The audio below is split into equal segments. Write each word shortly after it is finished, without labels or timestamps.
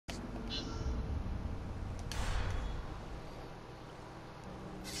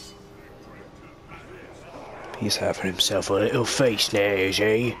He's having himself a little feast now, is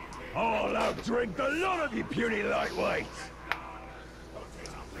he? I'll outdrink the lot of you puny lightweights!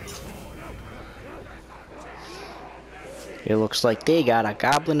 It looks like they got a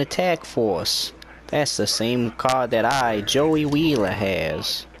Goblin Attack Force. That's the same card that Joey Wheelah,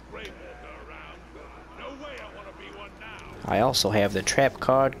 has. I also have the trap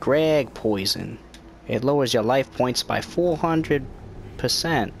card Greg Poison. It lowers your life points by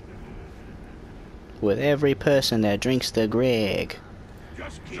 400% with every person that drinks the Greg.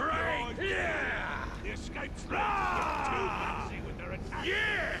 Just keep yeah! The escapes too busy with their attack.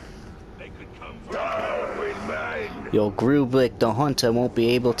 Yeah! They could come from Your Grublik the Hunter won't be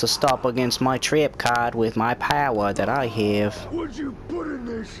able to stop against my trap card with my power that I have. What'd you put in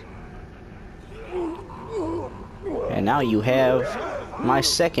this? And now you have my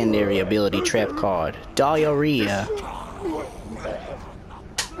secondary ability trap card, Diarrhea.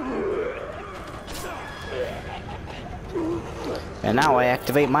 And now I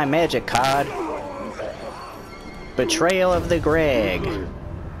activate my magic card, Betrayal of the Greg.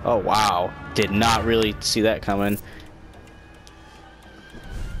 Oh wow, did not really see that coming.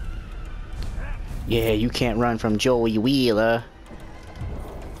 Yeah, you can't run from Joey Wheelah.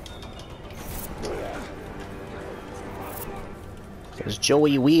 Because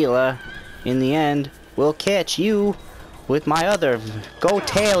Joey Wheelah, in the end, will catch you with my other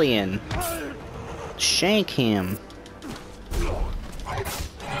Gotalion. Shank him.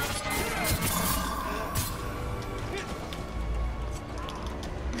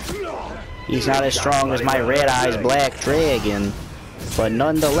 He's not as strong as my Red Eyes Black Dragon, but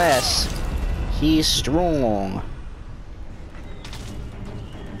nonetheless, he's strong.